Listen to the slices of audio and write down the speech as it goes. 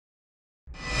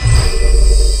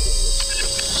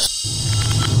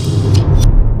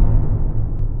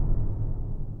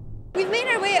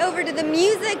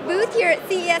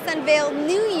CES Unveiled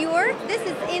New York. This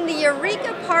is in the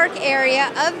Eureka Park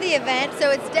area of the event, so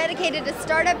it's dedicated to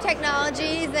startup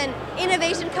technologies and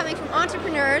innovation coming from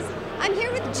entrepreneurs. I'm here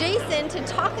with Jason to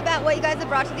talk about what you guys have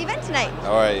brought to the event tonight.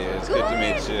 How are you? It's good to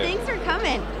meet you. Thanks for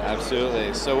coming.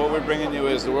 Absolutely. So what we're bringing you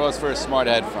is the world's first smart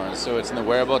headphones. So it's in the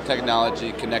wearable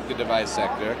technology, connected device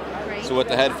sector. Great. So what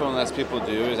the headphone lets people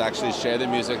do is actually share the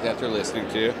music that they're listening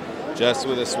to just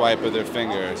with a swipe of their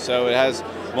finger. So it has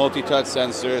multi-touch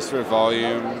sensors for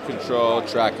volume control,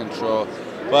 track control.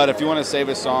 But if you want to save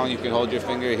a song, you can hold your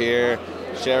finger here,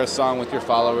 share a song with your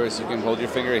followers, you can hold your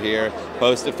finger here,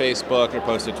 post to Facebook or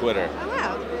post to Twitter. Oh,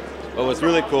 wow. But what's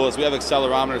really cool is we have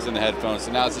accelerometers in the headphones,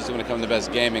 so now this is going to become the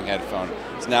best gaming headphone.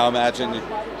 So now imagine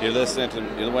you're listening to,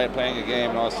 you're playing a game,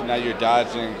 and all of a sudden now you're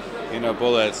dodging,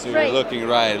 bullets, so you're looking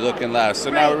right, looking left. So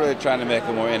now we're really trying to make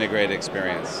a more integrated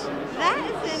experience. That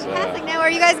is fantastic. Now, are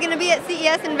you guys going to be at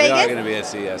CES in Vegas? We are going to be at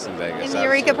CES in Vegas. In the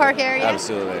Eureka Park area?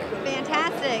 Absolutely.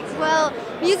 Fantastic. Well,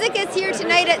 Muzik is here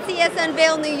tonight at CES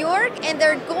Unveiled New York, and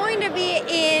they're going to be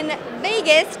in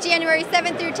Vegas January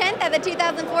 7th through 10th at the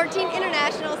 2014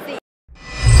 International CES.